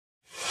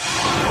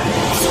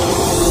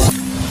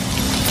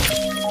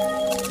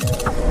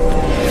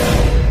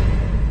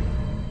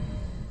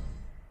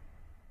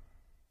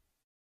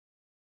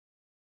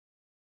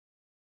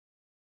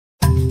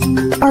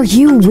Are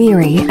you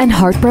weary and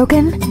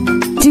heartbroken?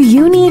 Do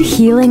you need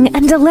healing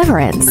and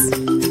deliverance?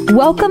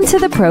 Welcome to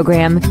the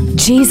program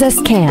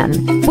Jesus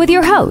Can with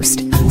your host,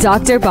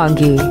 Dr.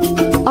 Bongi.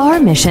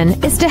 Our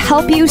mission is to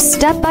help you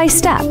step by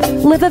step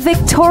live a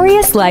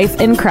victorious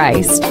life in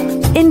Christ.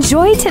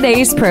 Enjoy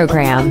today's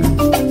program.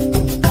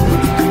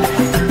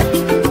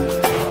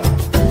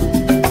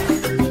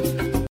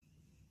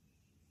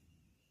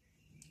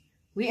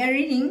 We are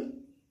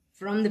reading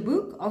from the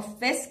book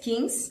of 1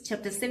 Kings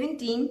chapter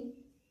 17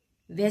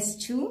 verse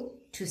 2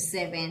 to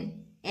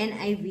 7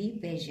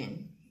 NIV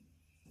version.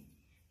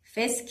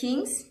 1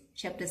 Kings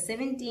chapter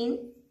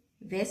 17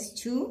 verse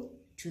 2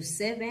 to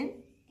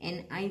 7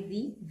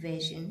 NIV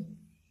version.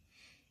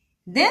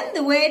 Then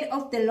the word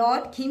of the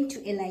Lord came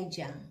to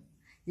Elijah.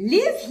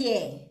 Live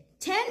here,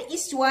 turn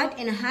eastward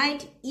and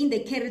hide in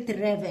the Kerith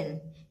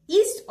Ravine,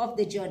 east of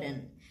the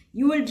Jordan.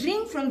 You will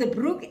drink from the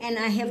brook, and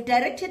I have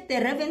directed the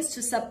ravens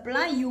to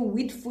supply you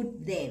with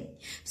food there.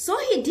 So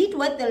he did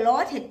what the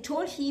Lord had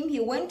told him. He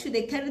went to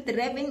the Kerith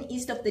Ravine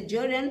east of the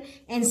Jordan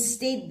and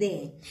stayed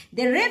there.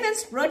 The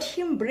ravens brought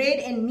him bread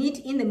and meat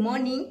in the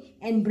morning,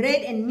 and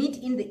bread and meat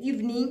in the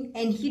evening,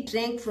 and he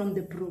drank from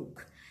the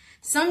brook.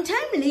 Sometime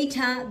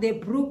later, the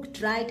brook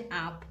dried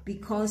up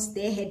because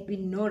there had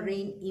been no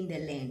rain in the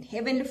land.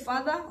 Heavenly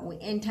Father, we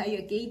enter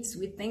your gates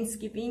with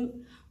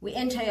thanksgiving. We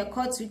enter your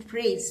courts with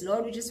praise.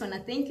 Lord, we just want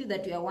to thank you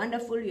that you are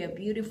wonderful, you are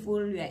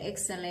beautiful, you are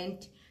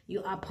excellent,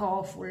 you are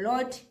powerful.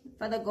 Lord,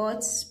 Father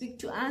God, speak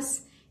to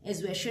us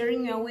as we are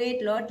sharing your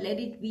word. Lord,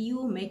 let it be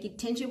you. Make it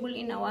tangible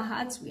in our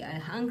hearts. We are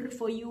hungry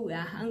for you. We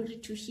are hungry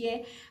to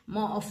hear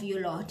more of you,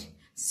 Lord.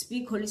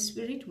 Speak, Holy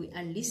Spirit. We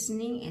are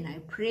listening, and I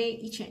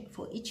pray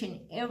for each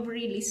and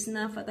every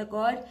listener, Father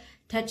God.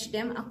 Touch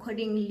them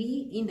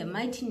accordingly in the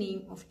mighty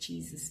name of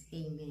Jesus.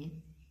 Amen.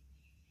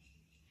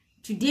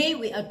 Today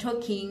we are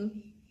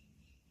talking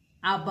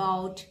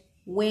about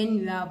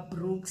when your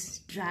brooks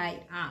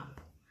dry up.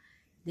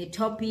 The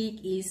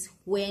topic is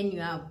when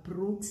your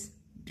brooks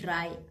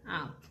dry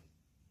up.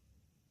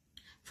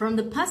 From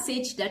the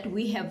passage that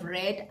we have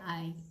read,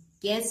 I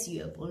guess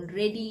you have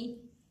already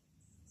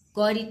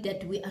got it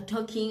that we are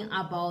talking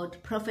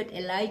about Prophet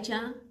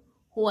Elijah,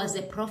 who was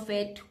a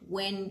prophet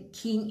when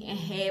King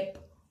Ahab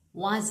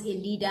was a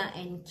leader,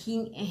 and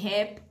King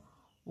Ahab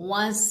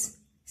was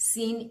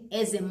seen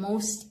as the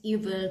most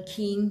evil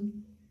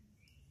king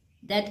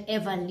that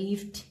ever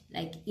lived,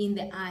 like in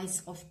the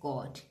eyes of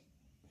God.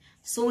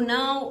 So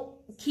now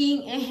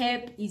King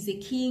Ahab is a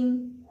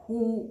king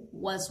who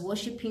was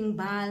worshipping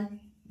Baal,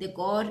 the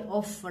god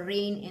of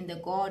rain and the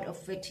god of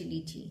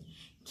fertility.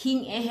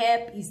 King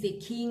Ahab is the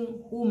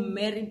king who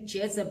married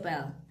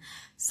Jezebel.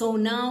 So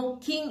now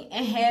King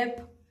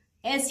Ahab,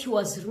 as he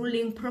was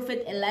ruling,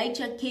 Prophet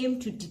Elijah came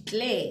to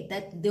declare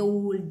that there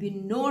will be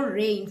no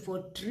rain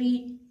for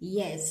 3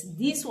 years.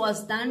 This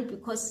was done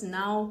because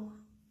now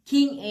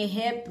King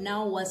Ahab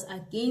now was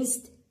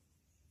against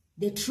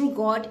the true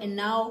God and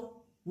now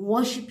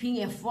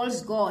worshipping a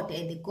false god,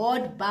 and the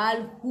god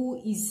Baal, who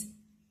is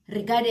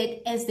regarded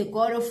as the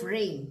god of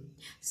rain.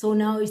 So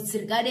now it's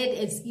regarded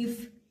as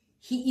if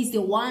he is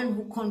the one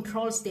who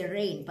controls the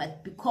rain.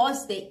 But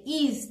because there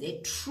is the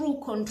true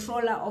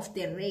controller of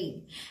the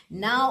rain,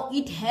 now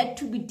it had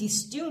to be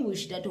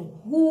distinguished that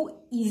who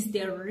is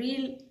the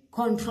real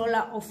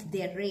controller of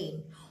the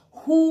rain.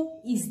 Who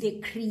is the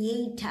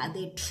creator,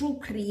 the true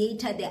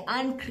creator, the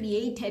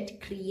uncreated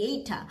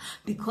creator?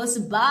 Because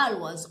Baal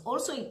was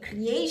also a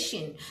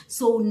creation.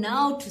 So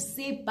now to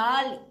say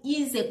Baal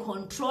is a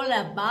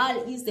controller,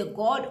 Baal is the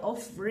god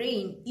of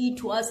rain,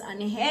 it was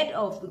unheard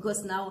of,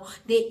 because now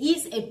there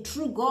is a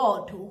true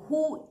God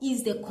who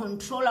is the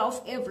controller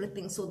of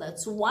everything. So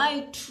that's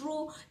why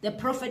through the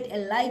prophet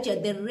Elijah,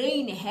 the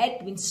rain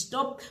had been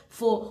stopped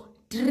for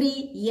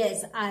 3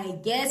 years. I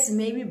guess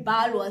maybe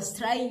Baal was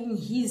trying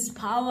his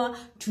power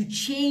to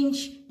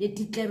change the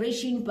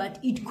declaration, but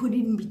it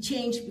couldn't be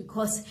changed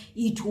because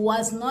it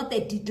was not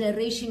a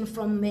declaration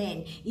from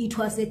man. It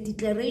was a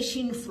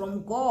declaration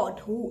from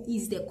God, who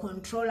is the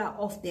controller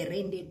of the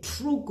rain, the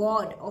true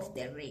God of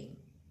the rain.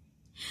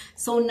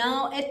 So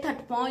now at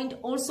that point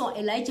also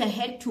Elijah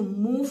had to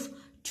move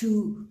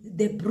to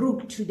the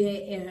brook, to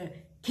the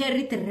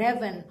Kerith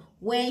Ravine,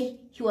 where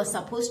he was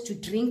supposed to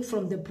drink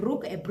from the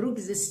brook. A brook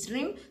is a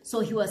stream, so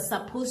he was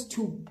supposed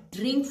to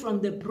drink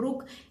from the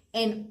brook.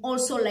 And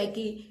also like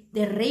the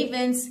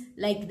ravens,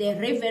 like the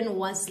raven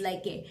was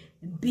like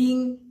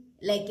being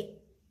like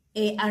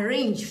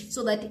arranged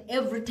so that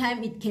every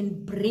time it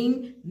can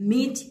bring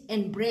meat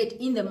and bread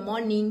in the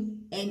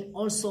morning and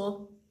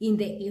also in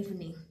the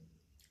evening.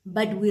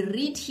 But we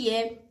read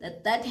here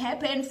that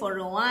happened for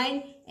a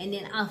while, and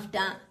then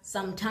after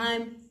some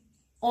time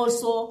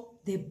also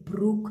the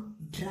brook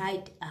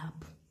dried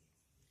up,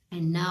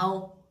 and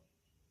now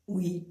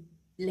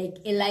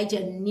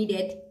Elijah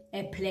needed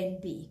a plan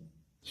B.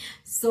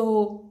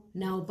 So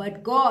now,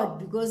 but God,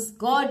 because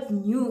God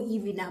knew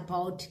even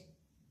about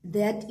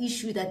that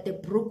issue that the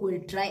brook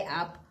will dry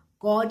up,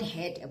 God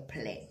had a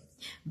plan.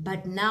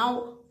 But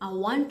now I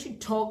want to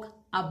talk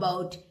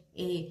about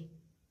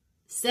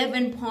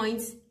 7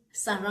 points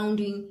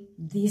surrounding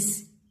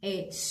this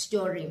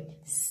story.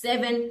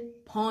 7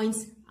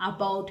 points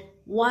about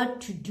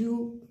what to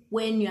do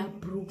when your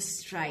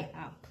brooks dry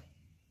up.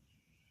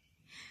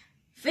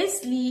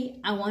 Firstly,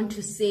 I want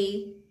to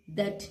say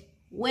that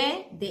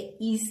where there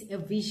is a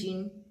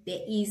vision,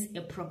 there is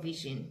a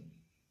provision.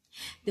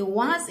 There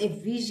was a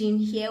vision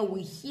here.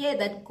 We hear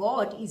that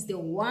God is the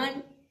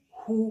one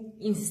who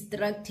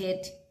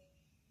instructed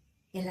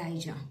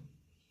Elijah.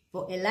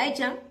 For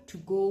Elijah to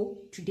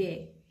go to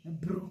the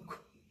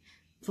brook.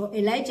 For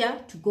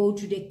Elijah to go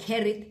to the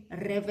Kerith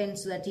River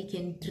so that he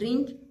can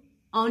drink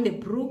on the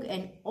brook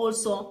and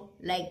also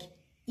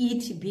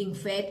eat being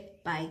fed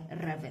by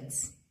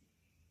ravens.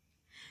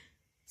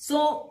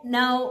 So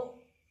now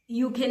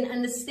you can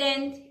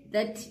understand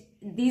that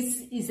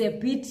this is a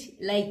bit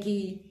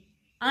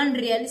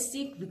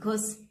unrealistic,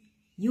 because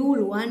you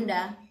will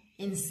wonder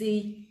and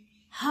say,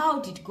 how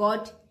did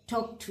God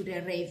talk to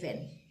the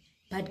raven?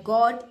 But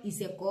God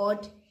is a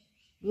God,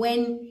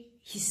 when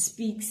he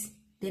speaks,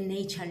 the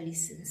nature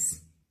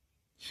listens.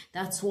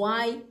 That's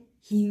why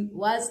he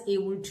was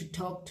able to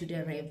talk to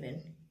the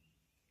raven.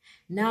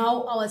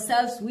 Now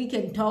ourselves, we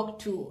can talk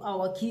to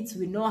our kids.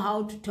 We know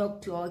how to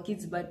talk to our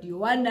kids, but you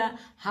wonder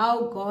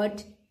how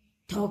God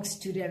talks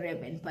to the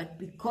raven. But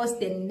because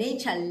the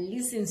nature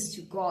listens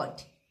to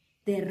God,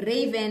 the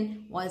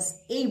raven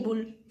was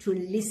able to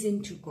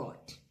listen to God.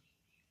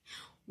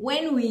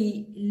 When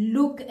we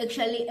look,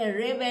 actually, a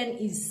raven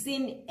is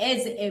seen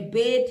as a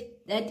bird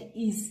that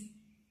is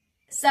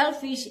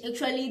selfish.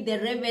 Actually, the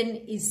raven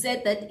is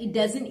said that it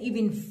doesn't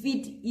even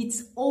feed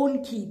its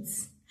own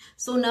kids.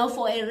 So now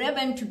for a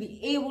raven to be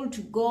able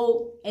to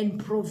go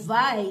and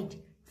provide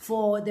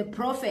for the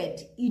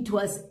prophet, it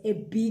was a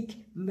big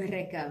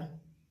miracle.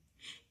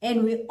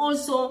 And we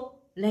also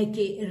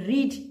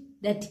read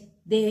that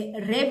the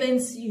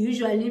ravens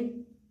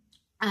usually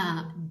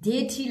are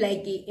dirty,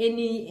 like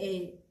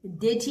any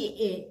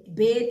dirty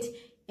bird,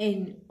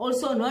 and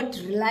also not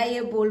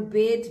reliable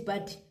bird.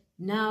 But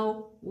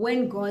now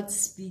when God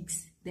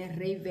speaks, the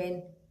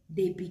raven,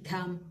 they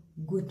become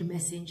good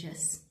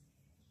messengers.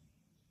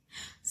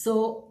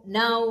 So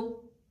now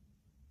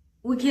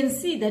we can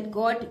see that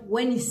God,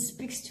 when he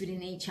speaks to the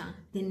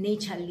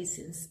nature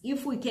listens.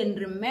 If we can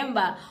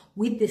remember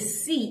with the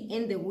sea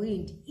and the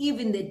wind,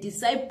 even the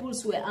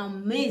disciples were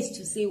amazed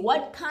to say,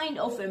 what kind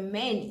of a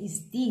man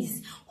is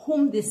this,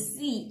 whom the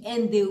sea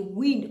and the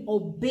wind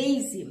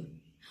obeys him?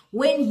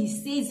 When he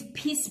says,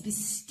 peace be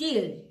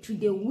still, to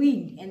the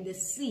wind and the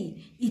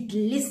sea, it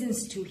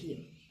listens to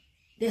him.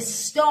 The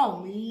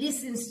storm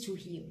listens to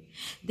him.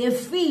 The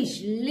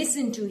fish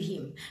listen to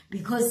him.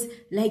 Because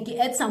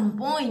at some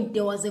point,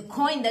 there was a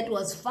coin that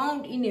was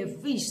found in a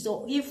fish.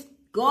 So if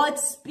God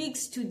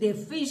speaks to the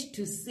fish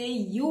to say,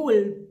 you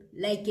will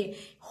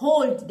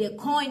hold the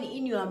coin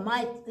in your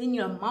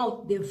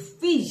mouth, the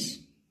fish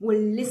will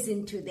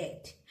listen to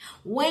that.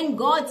 When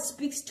God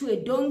speaks to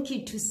a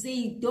donkey to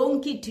say,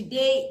 donkey,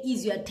 today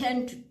is your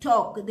turn to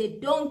talk, the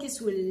donkeys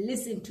will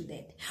listen to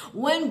that.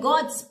 When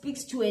God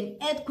speaks to an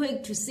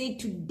earthquake to say,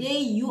 today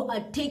you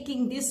are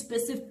taking this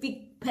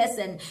specific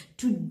person,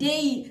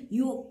 today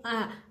you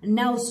are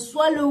now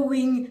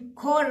swallowing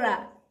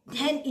Korah,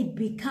 then it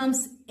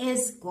becomes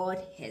as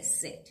God has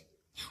said.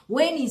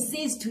 When he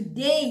says,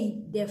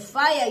 today the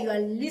fire, you are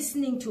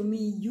listening to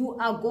me, you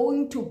are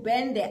going to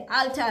burn the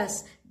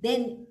altars,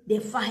 then the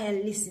fire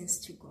listens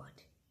to God.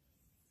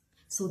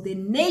 So the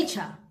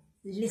nature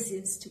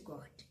listens to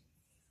God.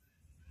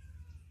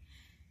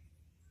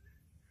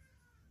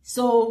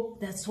 So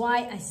that's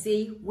why I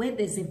say, where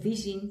there's a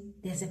vision,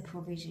 there's a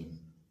provision.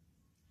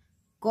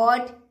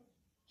 God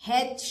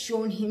had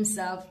shown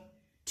himself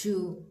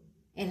to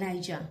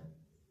Elijah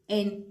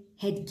and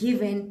had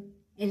given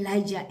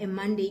Elijah a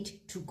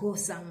mandate to go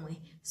somewhere.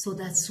 So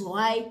that's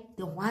why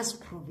there was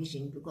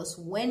provision, because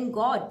when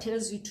God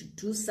tells you to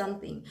do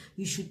something,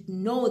 you should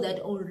know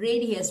that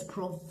already he has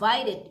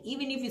provided,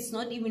 even if it's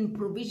not even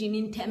provision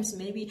in terms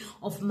maybe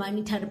of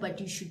monetary, but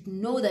you should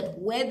know that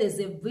where there's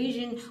a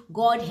vision,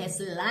 God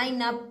has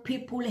lined up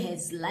people,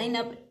 has lined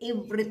up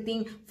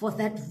everything for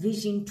that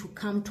vision to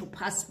come to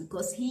pass,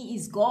 because he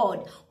is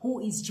God, who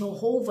is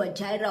Jehovah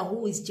Jireh,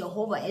 who is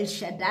Jehovah El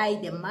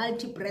Shaddai, the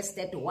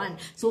multi-breasted one.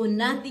 So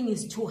nothing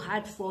is too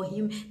hard for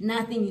him,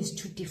 nothing is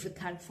too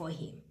difficult for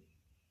him.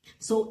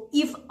 So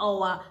if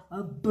our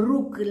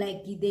brook,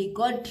 they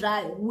got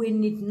dry, we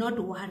need not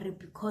worry,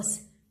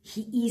 because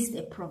he is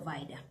the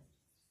provider.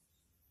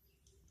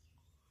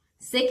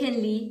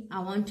 Secondly, I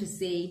want to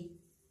say,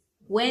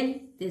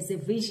 when there's a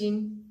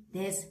vision,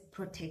 there's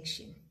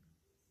protection.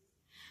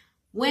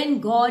 When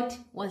God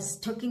was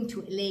talking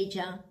to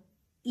Elijah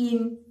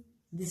in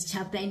this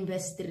chapter in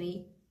verse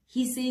 3,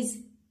 he says,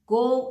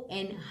 go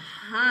and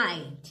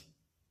hide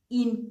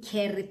in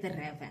Kerith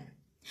River.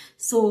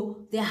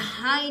 So the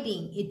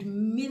hiding, it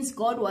means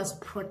God was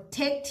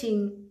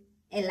protecting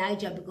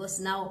Elijah, because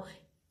now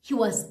he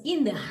was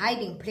in the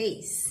hiding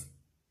place.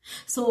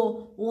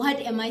 So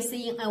what am I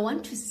saying? I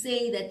want to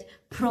say that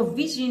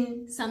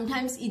provision,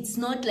 sometimes it's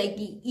not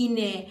in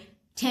a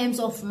terms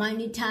of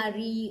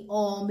monetary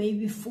or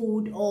maybe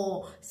food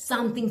or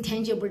something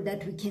tangible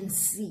that we can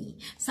see.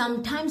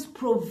 Sometimes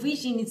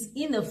provision is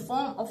in the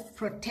form of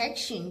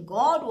protection.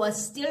 God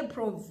was still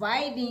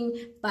providing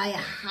by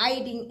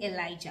hiding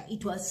Elijah.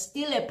 It was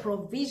still a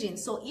provision.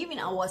 So even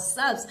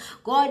ourselves,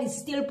 God is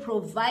still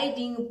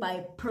providing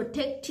by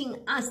protecting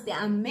us. There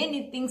are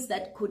many things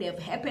that could have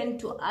happened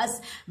to us,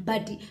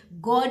 but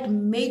God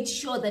made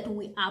sure that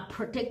we are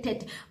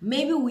protected.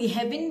 Maybe we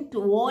haven't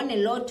won a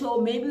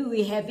lotto, maybe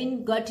we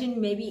haven't gotten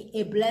maybe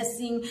a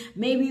blessing,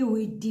 maybe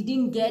we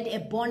didn't get a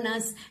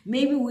bonus,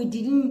 maybe we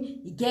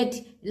didn't get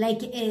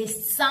like a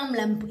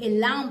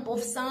lump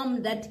of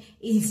sum that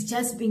is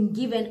just been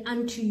given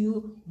unto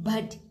you,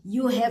 but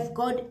you have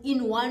got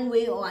in one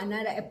way or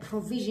another a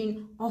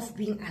provision of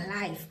being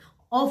alive,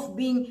 of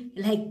being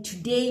like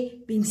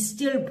today, being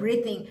still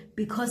breathing,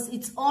 because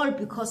it's all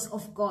because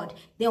of God.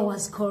 There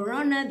was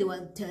corona, there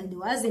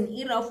was an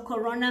era of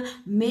corona,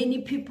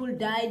 many people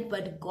died,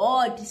 but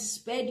God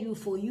spared you.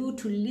 For you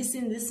to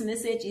listen this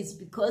message is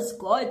because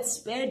God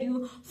spared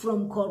you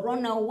from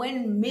corona.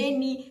 When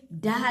many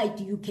died,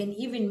 you can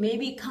even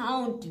maybe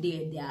count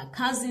their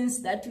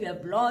cousins that you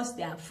have lost,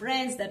 their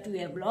friends that you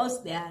have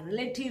lost, their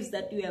relatives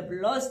that you have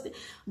lost,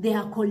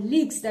 their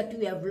colleagues that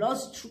you have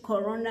lost through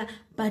corona,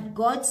 but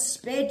God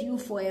spared you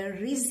for a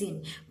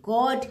reason.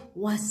 God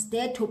was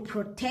there to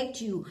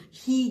protect you.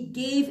 He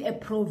gave a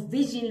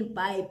provision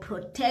by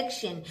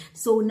protection.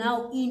 So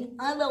now, in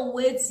other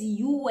words,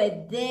 you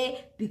were there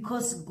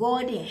because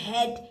God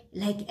had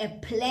like a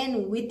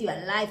plan with your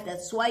life.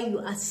 That's why you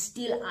are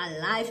still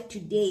alive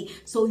today.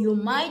 So you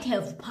might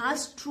have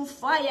passed through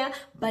fire,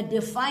 but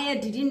the fire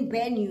didn't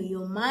burn you.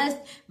 You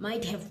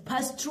might have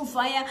passed through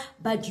fire,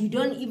 but you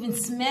don't even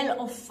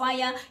smell of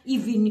fire.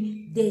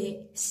 Even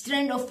the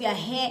strand of your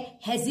hair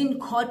hasn't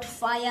caught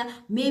fire.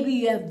 Maybe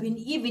you have been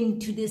even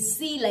to the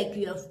sea, like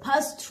you have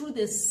passed through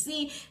the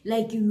sea,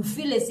 like you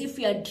feel as if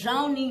you are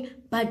drowning,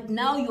 but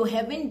now you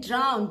haven't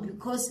drowned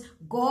because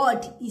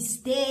God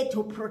is there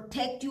to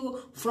protect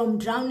you from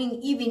drowning,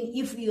 even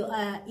if you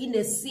are in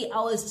the sea.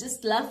 I was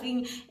just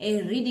laughing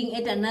and reading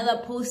at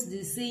another post.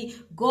 They say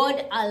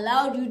God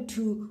allowed you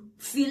to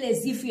feel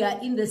as if you are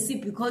in the sea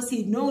because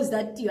He knows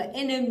that your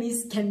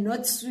enemies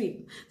cannot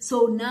swim.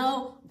 So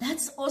now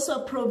that's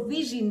also a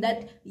provision,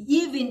 that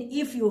even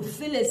if you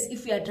feel as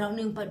if you are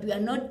drowning, but you are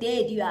not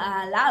dead, you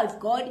are alive,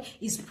 God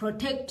is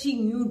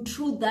protecting you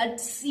through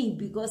that sea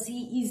because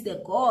He is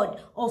the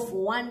God of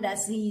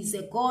wonders. He is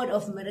a God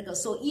of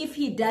miracles. So if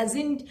He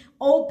doesn't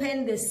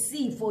open the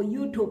sea for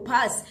you to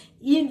pass,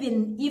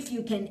 even if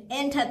you can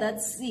enter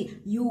that sea,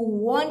 you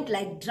won't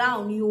like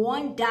drown, you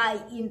won't die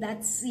in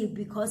that sea,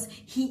 because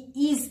He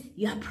is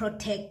your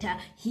protector.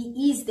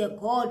 He is the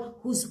God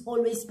who's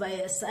always by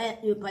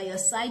your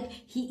side.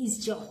 He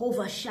is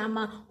Jehovah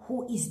Shammah,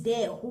 who is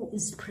there, who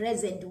is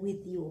present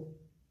with you.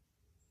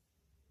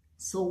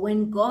 So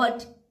when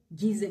God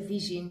gives a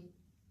vision,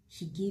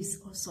 He gives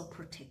also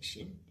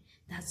protection.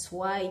 That's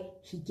why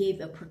He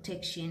gave a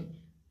protection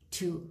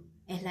to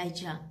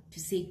Elijah to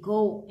say,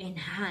 go and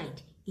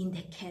hide in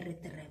the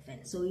Kerith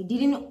River. So He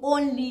didn't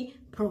only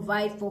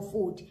provide for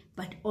food,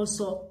 but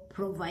also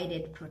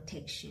provided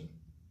protection.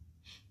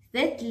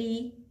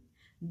 Thirdly,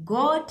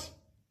 God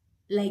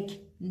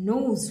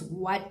knows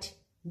what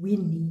we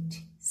need.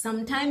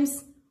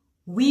 Sometimes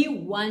we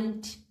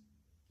want,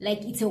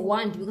 it's a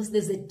want, because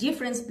there's a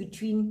difference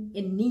between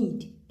a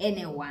need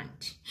and a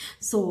want.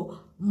 So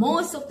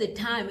most of the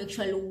time,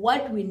 actually,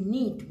 what we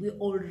need, we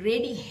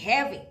already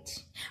have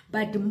it.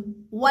 But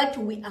what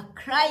we are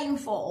crying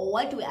for or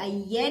what we are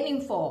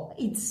yearning for,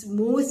 it's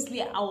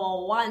mostly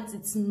our wants.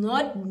 It's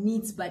not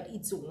needs, but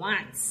it's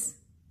wants.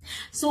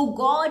 So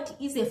God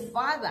is a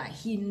Father.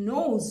 He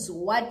knows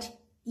what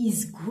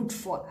is good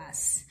for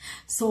us.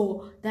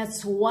 So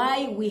that's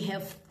why we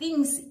have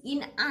things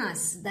in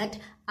us that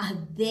are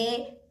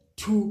there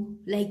to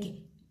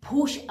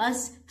push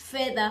us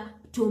further,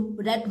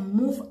 that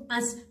move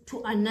us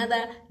to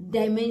another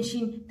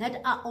dimension,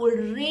 that are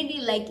already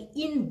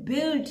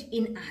inbuilt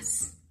in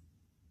us.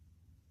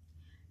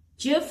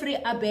 Jeffrey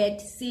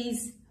Abed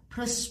says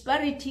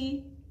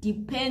prosperity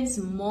depends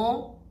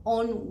more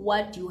on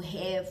what you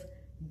have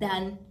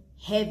than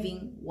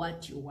having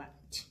what you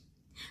want.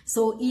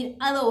 So in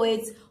other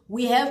words,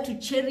 we have to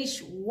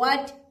cherish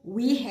what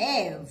we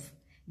have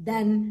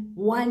than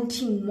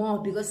wanting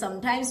more, because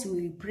sometimes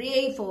we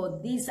pray for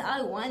this,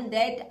 I want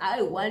that,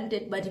 I want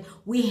it, but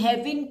we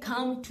haven't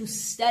come to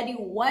study,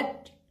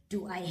 what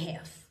do I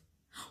have?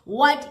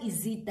 What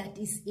is it that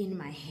is in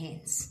my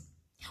hands?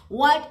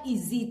 What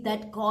is it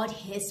that God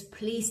has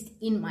placed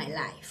in my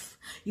life?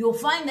 You'll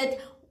find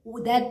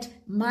that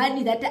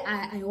money that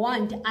I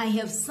want, I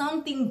have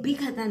something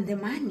bigger than the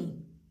money.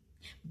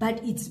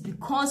 But it's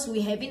because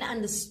we haven't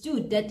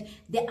understood that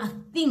there are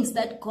things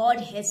that God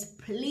has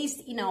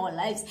placed in our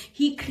lives.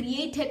 He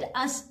created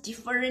us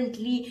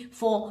differently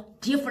for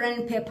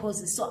different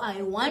purposes. So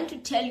I want to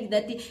tell you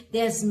that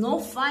there's no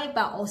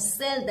fiber or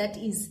cell that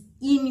is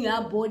in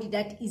your body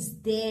that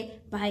is there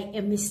by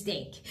a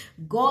mistake.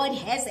 God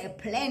has a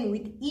plan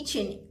with each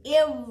and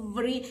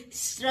every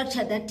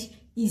structure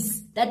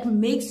that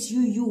makes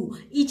you,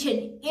 each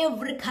and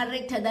every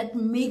character that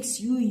makes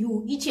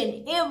you, each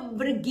and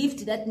every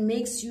gift that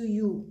makes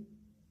you.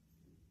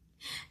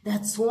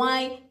 That's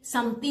why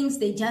some things,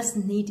 they just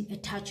need a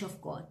touch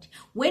of God.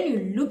 When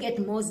you look at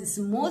Moses,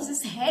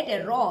 Moses had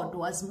a rod,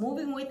 was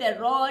moving with a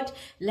rod,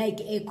 like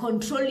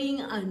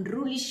controlling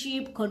unruly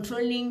sheep,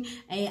 controlling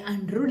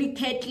unruly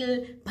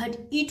cattle, but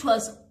it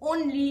was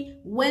only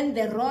when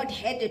the rod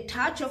had a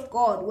touch of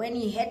God, when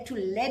he had to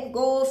let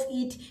go of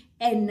it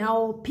and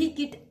now pick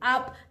it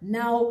up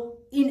now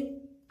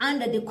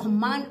under the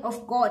command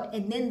of God.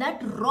 And then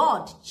that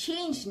rod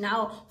changed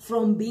now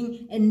from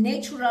being a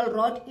natural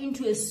rod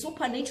into a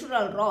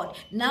supernatural rod.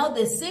 Now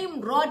the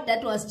same rod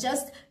that was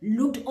just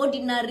looked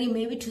ordinary,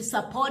 maybe to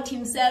support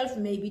himself,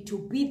 maybe to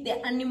beat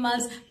the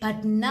animals,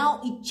 but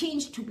now it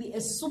changed to be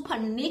a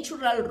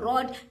supernatural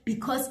rod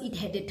because it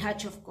had a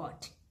touch of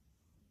God.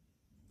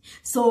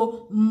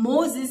 So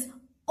Moses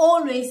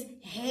always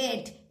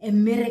had a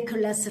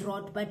miraculous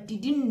rod, but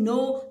didn't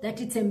know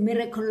that it's a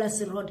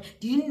miraculous rod.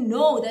 Didn't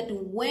know that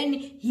when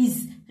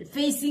he's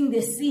facing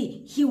the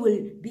sea, he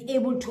will be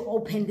able to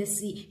open the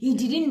sea. He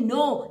didn't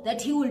know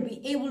that he will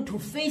be able to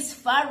face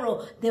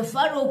Pharaoh, the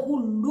Pharaoh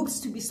who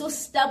looks to be so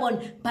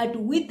stubborn, but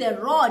with the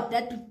rod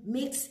that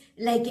makes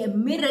like a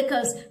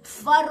miracle,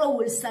 Pharaoh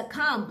will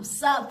succumb.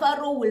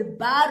 Pharaoh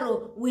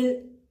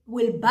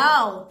will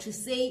bow to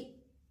say,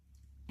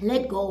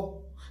 let go.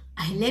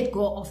 I let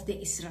go of the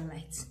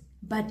Israelites.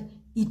 But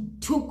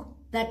it took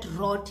that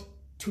rod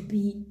to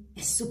be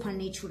a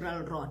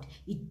supernatural rod.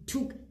 It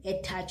took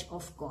a touch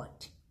of God.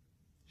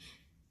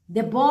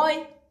 The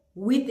boy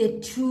with the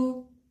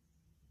 2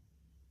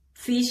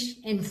 fish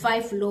and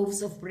 5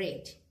 loaves of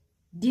bread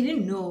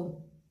didn't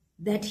know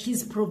that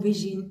his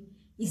provision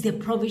is the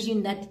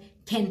provision that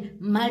can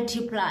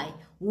multiply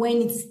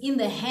when it's in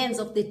the hands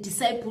of the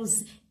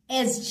disciples,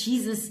 as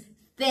Jesus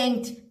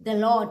thanked the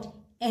Lord.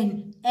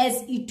 And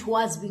as it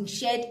was being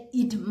shared,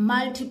 it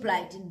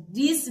multiplied.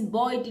 This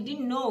boy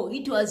didn't know.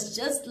 It was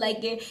just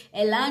like a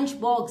lunch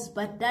box,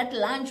 but that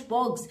lunch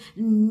box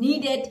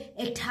needed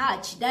a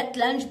touch. That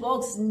lunch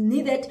box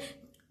needed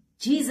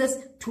Jesus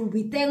to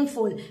be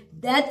thankful.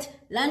 That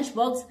lunch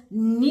box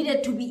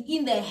needed to be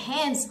in the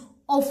hands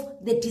of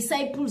the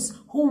disciples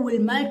who will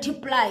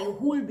multiply,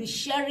 who will be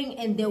sharing,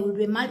 and there will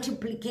be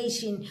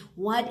multiplication.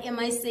 What am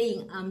I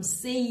saying? I'm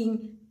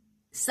saying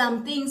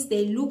some things,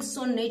 they look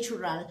so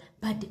natural,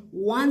 but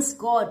once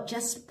God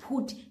just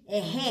put a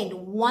hand,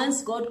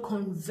 once God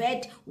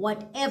convert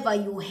whatever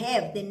you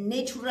have, the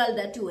natural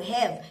that you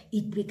have,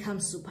 it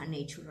becomes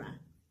supernatural.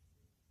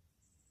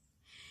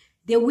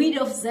 The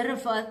widow of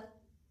Zarephath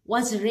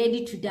was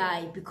ready to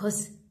die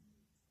because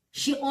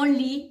she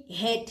only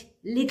had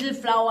little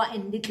flour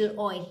and little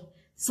oil.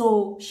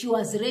 So she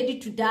was ready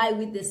to die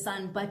with the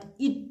son, but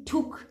it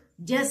took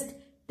just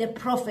the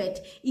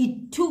prophet.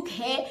 It took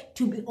her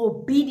to be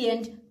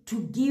obedient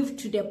to give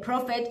to the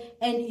prophet,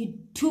 and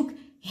it took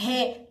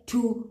her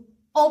to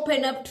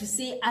open up to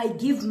say, I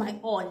give my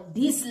all.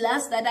 This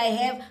last that I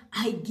have,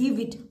 I give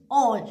it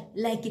all,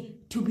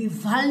 like to be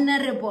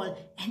vulnerable.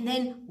 And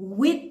then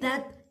with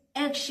that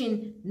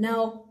action,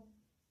 now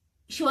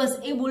she was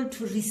able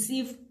to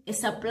receive a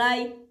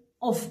supply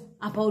of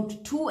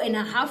about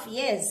 2.5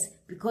 years,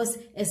 because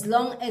as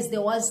long as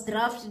there was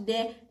draft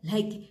there,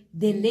 like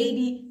the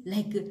lady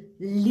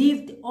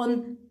lived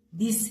on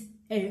this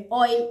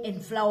oil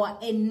and flour,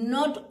 and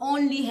not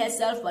only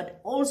herself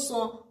but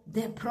also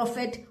the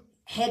prophet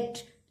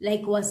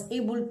was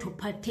able to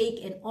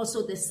partake, and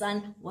also the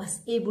son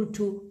was able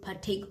to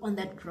partake on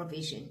that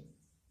provision.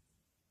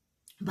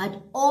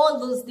 But all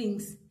those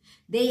things,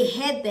 they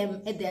had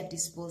them at their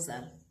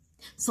disposal.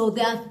 So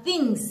there are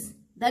things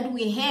that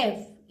we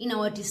have in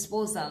our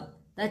disposal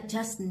that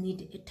just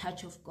need a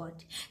touch of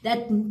God,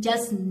 that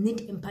just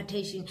need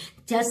impartation,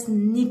 just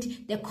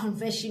need the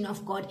conversion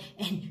of God,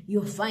 and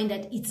you find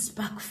that it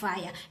sparks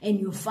fire, and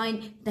you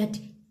find that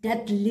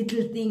that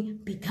little thing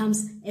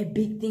becomes a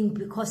big thing,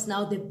 because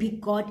now the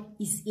big God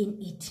is in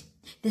it.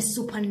 The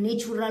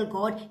supernatural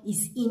God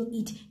is in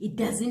it. It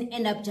doesn't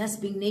end up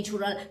just being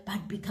natural,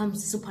 but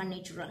becomes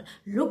supernatural.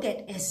 Look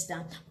at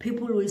Esther.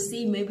 People will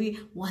say maybe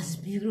was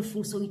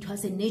beautiful, so it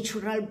was a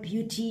natural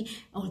beauty,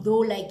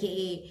 although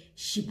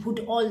she put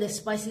all the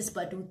spices,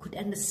 but we could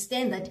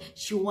understand that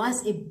she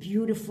was a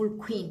beautiful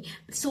queen.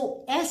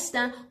 So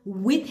Esther,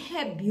 with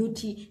her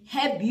beauty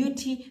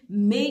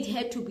made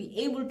her to be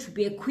able to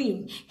be a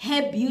queen.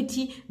 Her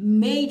beauty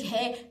made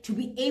her to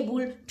be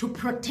able to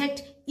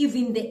protect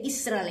even the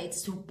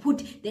Israelites, to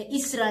put the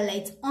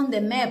Israelites on the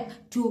map,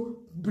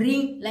 to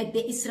bring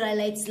the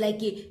Israelites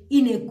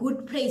in a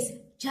good place,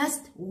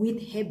 just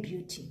with her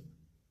beauty.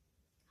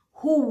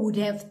 Who would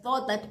have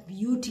thought that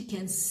beauty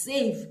can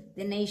save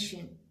the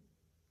nation?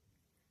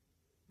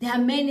 There are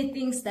many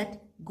things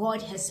that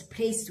God has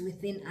placed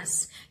within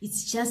us.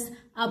 It's just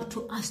up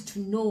to us to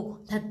know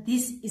that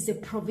this is a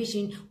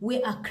provision.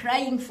 We are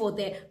crying for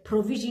the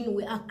provision.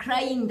 We are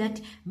crying that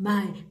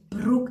my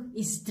brook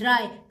is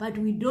dry, but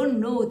we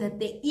don't know that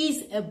there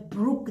is a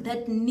brook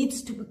that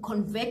needs to be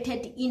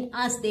converted in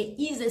us. There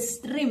is a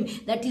stream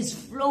that is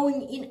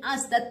flowing in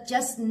us that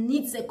just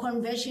needs a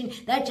conversion,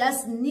 that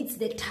just needs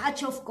the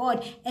touch of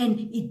God, and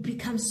it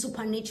becomes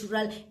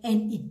supernatural,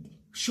 and it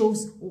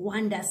shows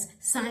wonders,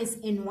 signs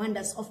and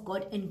wonders of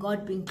God, and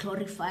God being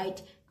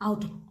glorified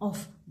out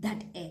of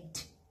that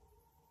act.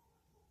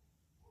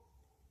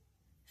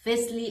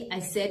 Firstly,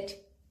 I said,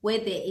 where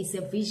there is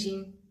a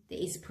vision, there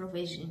is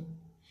provision.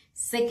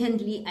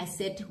 Secondly, I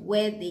said,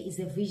 where there is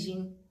a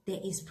vision, there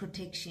is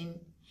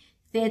protection.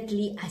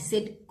 Thirdly, I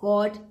said,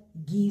 God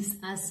gives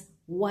us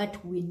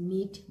what we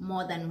need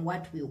more than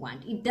what we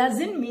want. It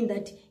doesn't mean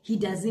that he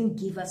doesn't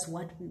give us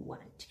what we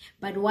want.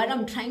 But what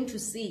I'm trying to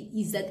say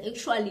is that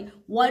actually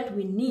what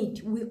we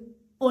need, we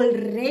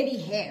already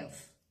have.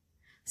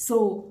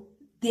 So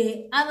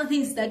the other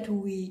things that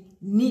we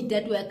need,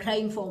 that we are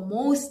crying for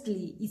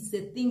mostly, is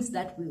the things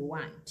that we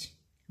want.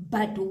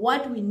 But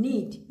what we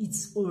need,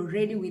 it's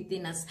already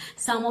within us.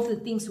 Some of the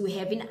things we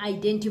haven't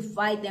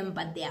identified them,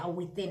 but they are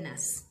within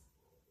us.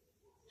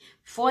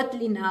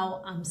 Fourthly,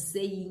 now I'm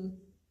saying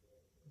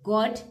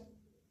God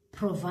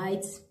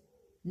provides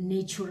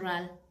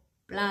natural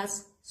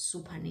plus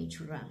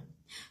supernatural.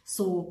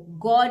 So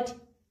God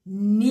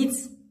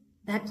needs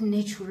that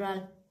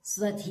natural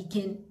so that he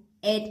can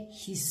add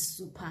his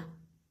super,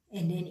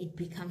 and then it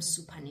becomes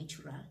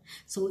supernatural.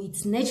 So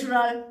it's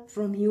natural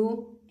from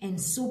you and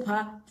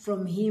super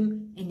from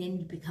him, and then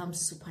it becomes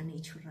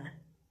supernatural.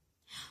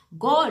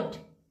 God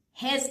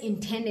has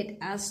intended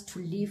us to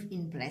live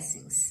in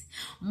blessings.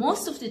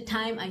 Most of the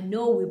time, I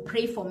know we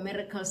pray for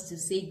miracles to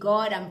say,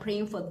 God, I'm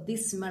praying for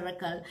this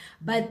miracle,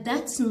 but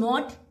that's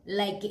not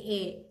like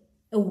a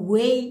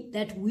way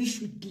that we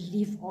should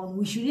live on.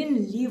 We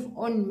shouldn't live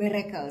on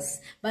miracles,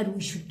 but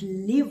we should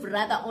live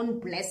rather on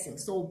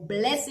blessings. So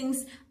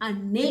blessings are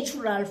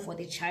natural for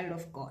the child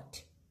of God.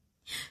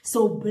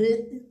 So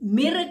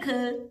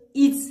miracle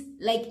is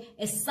like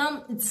it's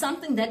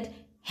something that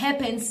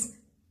happens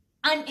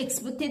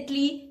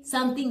unexpectedly,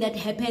 something that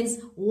happens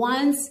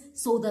once.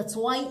 So that's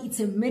why it's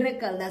a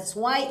miracle. That's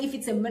why if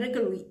it's a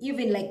miracle, we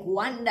even like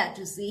wonder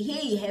to say,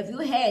 hey, have you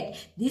heard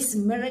this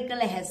miracle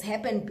has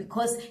happened?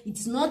 Because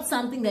it's not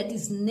something that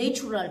is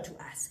natural to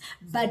us.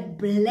 But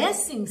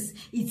blessings,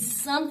 it's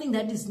something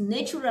that is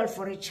natural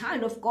for a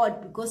child of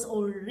God, because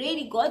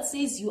already God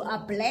says you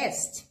are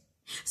blessed.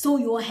 So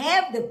you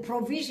have the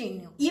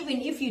provision.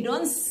 Even if you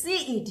don't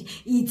see it,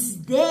 it's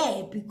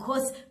there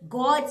because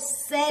God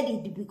said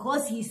it,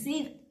 because he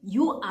said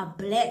you are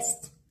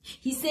blessed.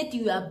 He said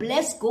you are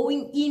blessed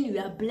going in, you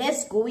are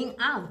blessed going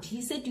out.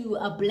 He said you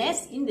are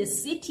blessed in the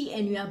city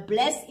and you are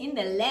blessed in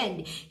the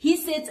land. He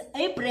said,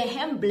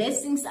 Abraham,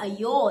 blessings are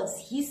yours.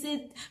 He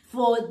said,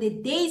 for the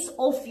days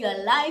of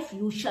your life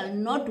you shall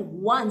not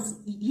want.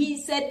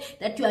 He said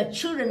that your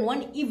children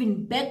won't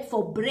even beg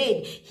for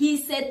bread.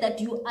 He said that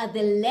you are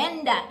the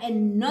lender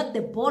and not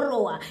the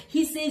borrower.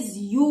 He says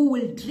you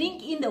will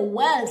drink in the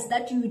wells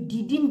that you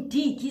didn't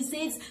dig. He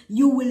says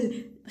you will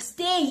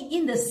stay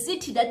in the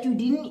city that you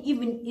didn't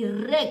even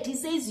erect. He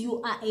says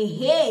you are a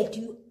head,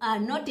 you are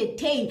not a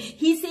tail.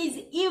 He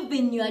says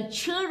even your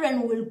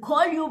children will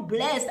call you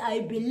blessed.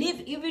 I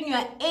believe even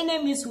your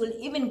enemies will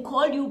even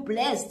call you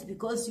blessed,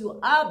 because you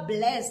are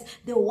blessed.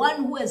 The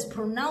one who has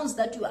pronounced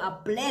that you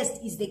are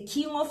blessed is the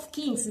King of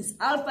Kings, is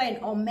Alpha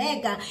and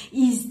Omega,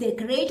 is the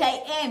great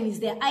I am, is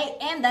the I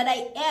am that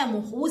I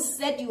am, who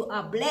said you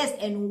are blessed.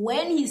 And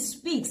when he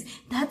speaks,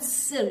 that's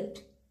sealed.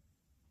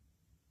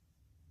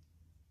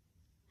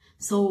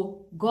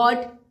 So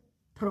God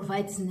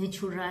provides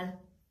natural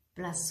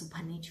plus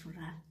supernatural.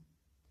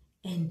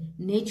 And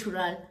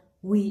natural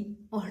we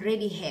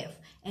already have.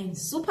 And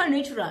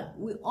supernatural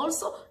we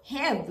also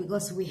have,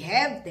 because we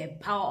have the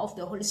power of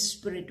the Holy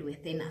Spirit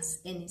within us.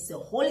 And it's the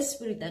Holy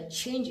Spirit that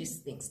changes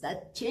things,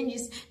 that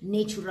changes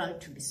natural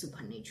to be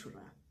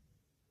supernatural.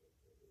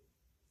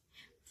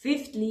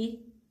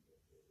 Fifthly,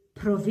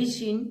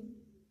 provision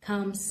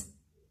comes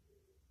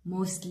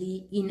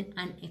mostly in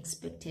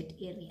unexpected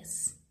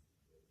areas.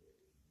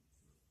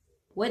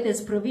 Where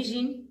there's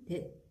provision,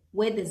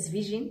 where there's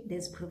vision,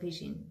 there's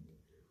provision.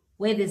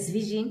 Where there's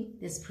vision,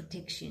 there's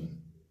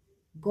protection.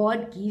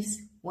 God gives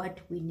what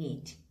we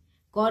need.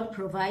 God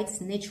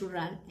provides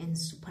natural and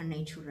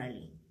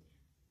supernaturally.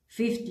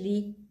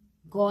 Fifthly,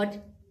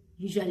 God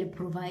usually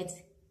provides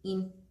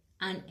in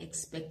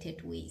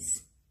unexpected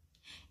ways.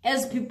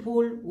 As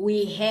people,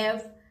 we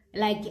have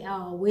like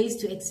ways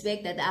to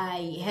expect that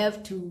I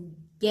have to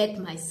get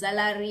my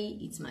salary.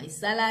 It's my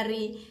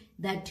salary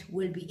that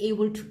will be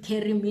able to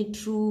carry me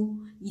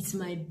through. It's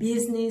my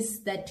business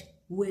that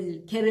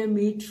will carry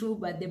me through.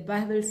 But the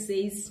Bible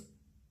says,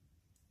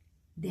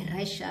 the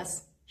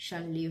righteous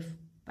shall live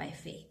by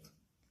faith.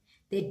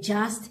 The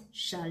just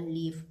shall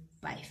live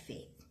by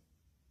faith.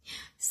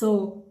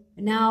 So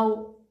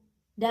now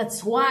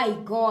that's why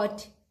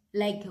God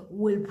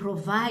will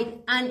provide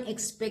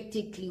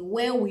unexpectedly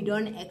where we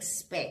don't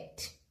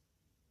expect.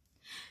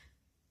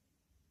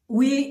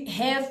 We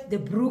have the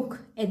brook,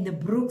 and the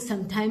brook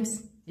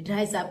sometimes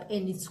dries up,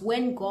 and it's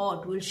when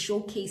God will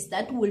showcase.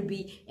 That will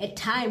be a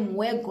time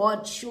where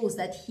God shows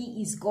that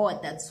he is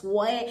God. That's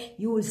where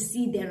you will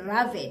see the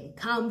raven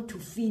come to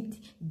feed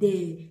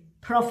the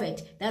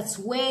prophet. That's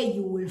where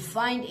you will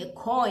find a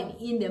coin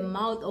in the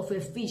mouth of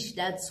a fish.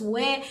 That's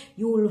where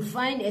you will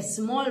find a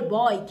small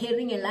boy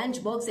carrying a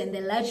lunchbox, and the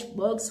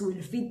lunchbox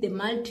will feed the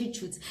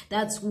multitudes.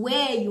 That's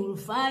where you will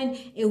find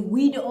a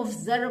widow of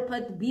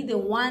Zarephath be the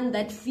one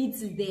that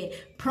feeds the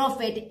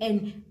prophet,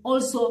 and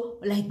also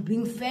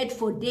being fed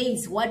for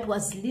days. What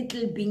was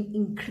little being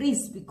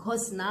increased,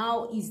 because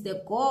now is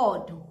the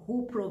God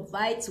who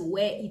provides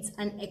where it's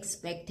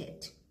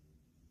unexpected.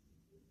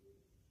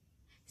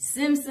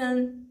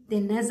 Samson the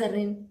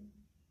Nazarene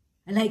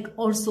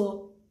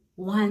also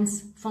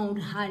once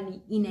found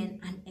honey in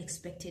an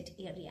unexpected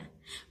area,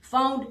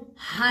 found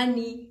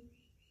honey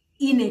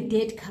in a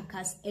dead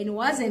carcass, and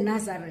was a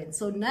Nazarene.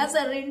 So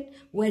Nazarene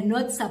were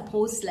not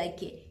supposed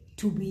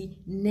to be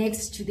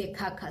next to the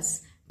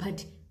carcass,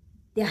 but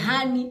the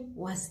honey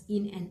was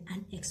in an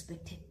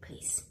unexpected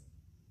place.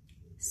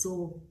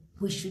 So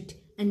we should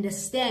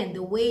understand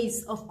the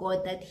ways of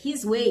God, that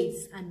his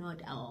ways are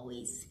not our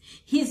ways.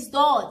 His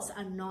thoughts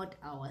are not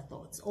our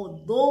thoughts.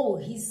 Although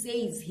he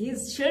says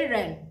his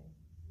children,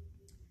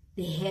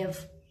 they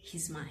have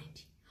his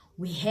mind.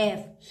 We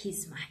have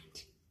his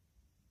mind.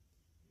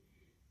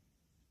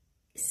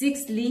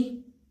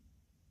 Sixthly,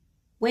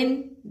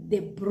 when the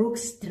brook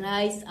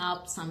dries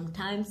up,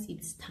 sometimes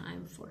it's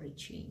time for a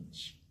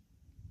change.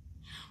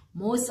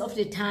 Most of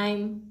the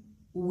time,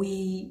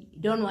 we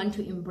don't want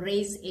to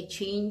embrace a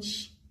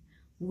change.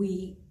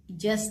 We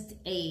just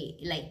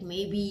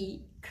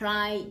maybe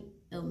cry,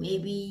 or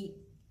maybe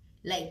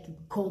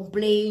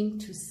complain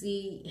to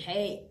say,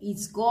 hey,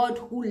 it's God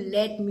who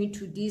led me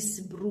to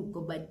this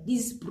brook, but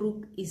this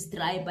brook is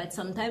dry. But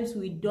sometimes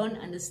we don't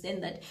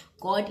understand that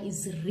God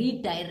is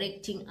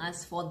redirecting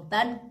us for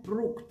that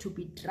brook to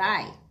be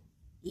dry.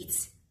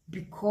 It's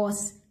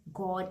because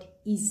God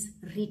is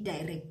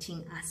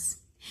redirecting us.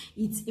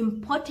 It's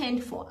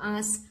important for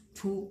us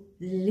to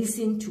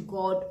listen to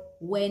God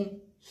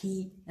when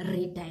he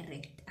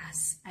redirects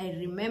us. I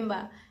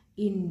remember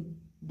in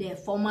the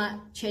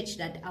former church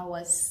that I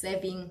was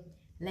serving,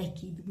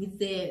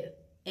 with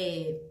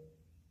a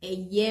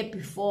year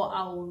before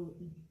I would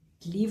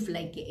leave,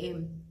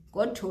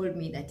 God told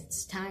me that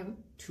it's time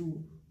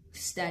to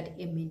start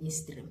a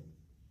ministry.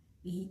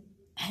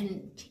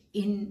 And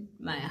in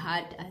my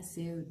heart, I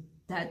said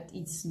that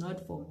it's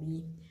not for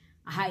me.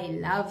 I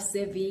love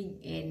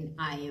serving, and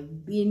I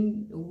have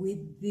been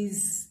with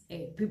these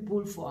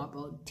people for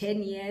about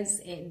 10 years,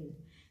 and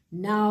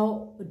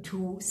now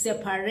to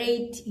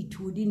separate, it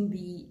wouldn't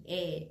be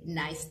a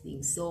nice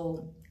thing.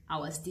 So I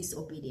was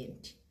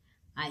disobedient.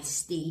 I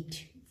stayed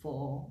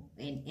for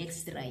an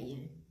extra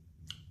year.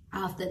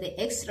 After the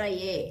extra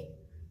year,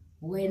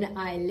 when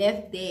I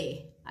left there,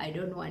 I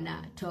don't want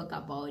to talk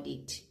about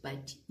it,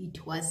 but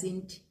it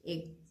wasn't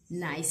a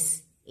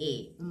nice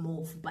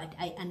move. But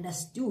I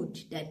understood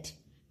that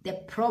the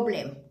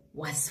problem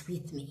was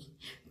with me,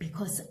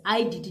 because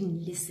I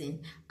didn't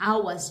listen. I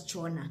was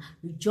Jonah.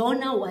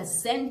 Jonah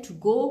was sent to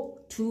go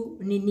to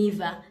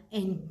Nineveh,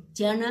 and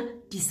Jonah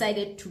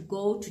decided to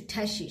go to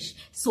Tarshish.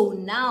 So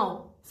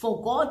now,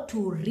 for God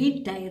to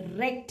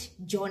redirect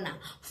Jonah,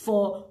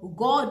 for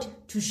God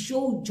to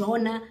show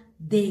Jonah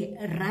the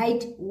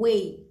right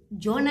way,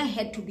 Jonah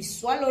had to be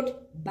swallowed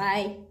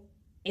by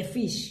a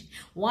fish.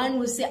 One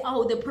will say,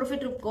 oh, the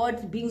prophet of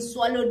God being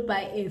swallowed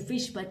by a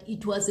fish, but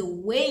it was a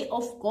way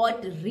of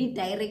God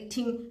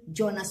redirecting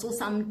Jonah. So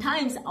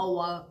sometimes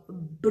our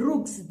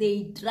brooks,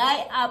 they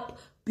dry up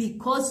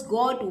because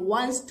God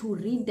wants to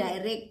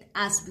redirect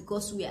us,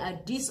 because we are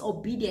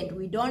disobedient.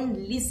 We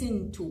don't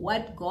listen to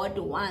what God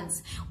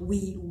wants.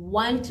 We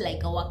want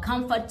our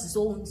comfort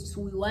zones.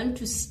 We want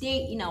to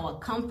stay in our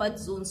comfort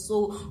zone.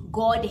 So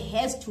God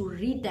has to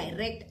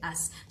redirect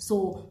us.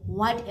 So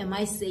what am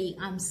I saying?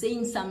 I'm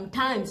saying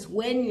sometimes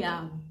when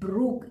your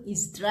brook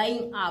is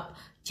drying up,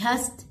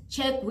 just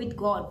check with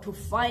God to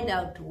find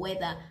out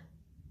whether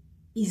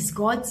is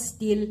God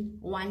still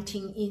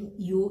wanting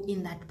you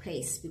in that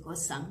place,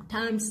 because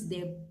sometimes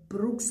the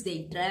brooks,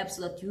 they dry up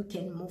so that you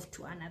can move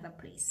to another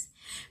place.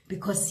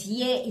 Because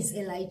here is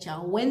Elijah.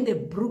 When the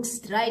brooks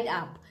dried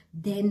up,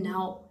 then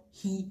now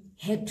he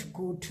had to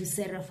go to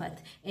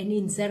Zarephath. And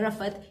in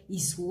Zarephath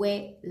is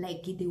where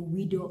the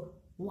widow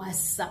was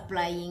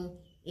supplying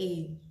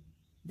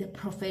the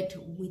prophet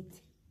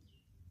with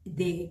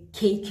the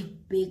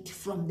cake baked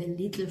from the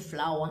little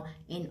flour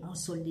and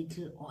also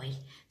little oil.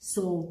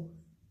 So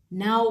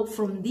now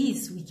from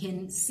this, we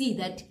can see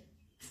that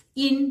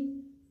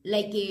in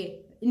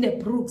the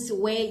brooks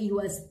where he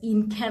was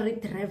in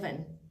Kerith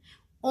Raven,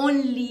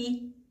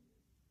 only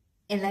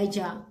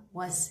Elijah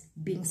was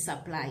being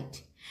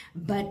supplied.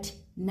 But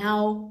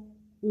now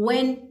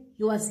when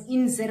he was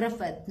in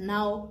Zarephath,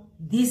 now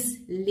this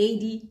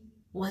lady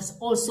was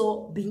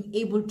also being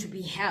able to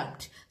be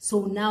helped.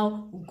 So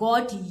now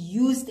God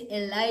used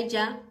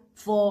Elijah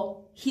for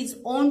his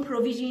own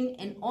provision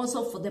and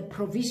also for the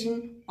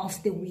provision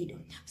of the widow.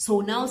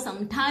 So now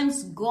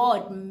sometimes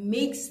God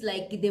makes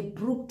like the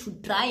brook to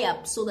dry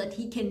up so that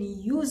he can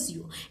use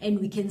you. And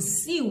we can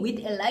see with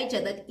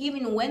Elijah that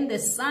even when the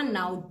son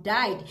now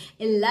died,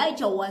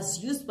 Elijah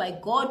was used by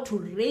God to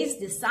raise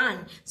the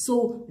son.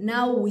 So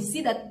now we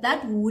see that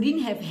that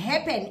wouldn't have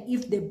happened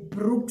if the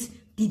brooks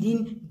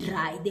didn't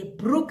dry. The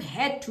brook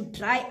had to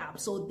dry up.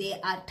 So there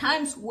are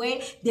times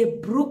where the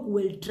brook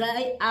will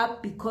dry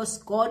up because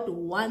God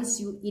wants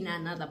you in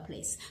another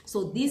place.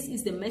 So this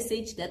is the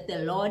message that the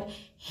Lord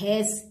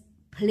has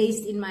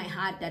placed in my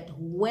heart, that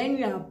when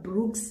your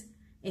brooks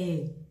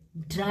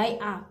dry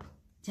up,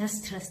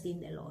 just trust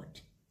in the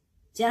Lord.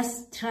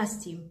 Just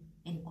trust him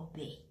and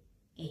obey.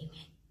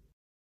 Amen.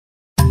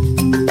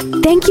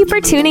 Thank you for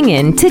tuning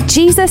in to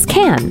Jesus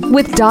Can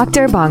with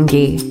Dr.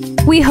 Bongi.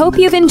 We hope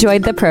you've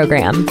enjoyed the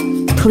program.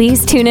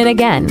 Please tune in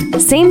again,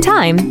 same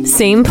time,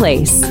 same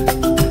place.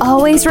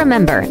 Always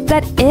remember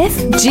that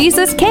if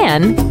Jesus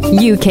can,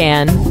 you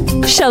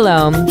can.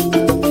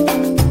 Shalom.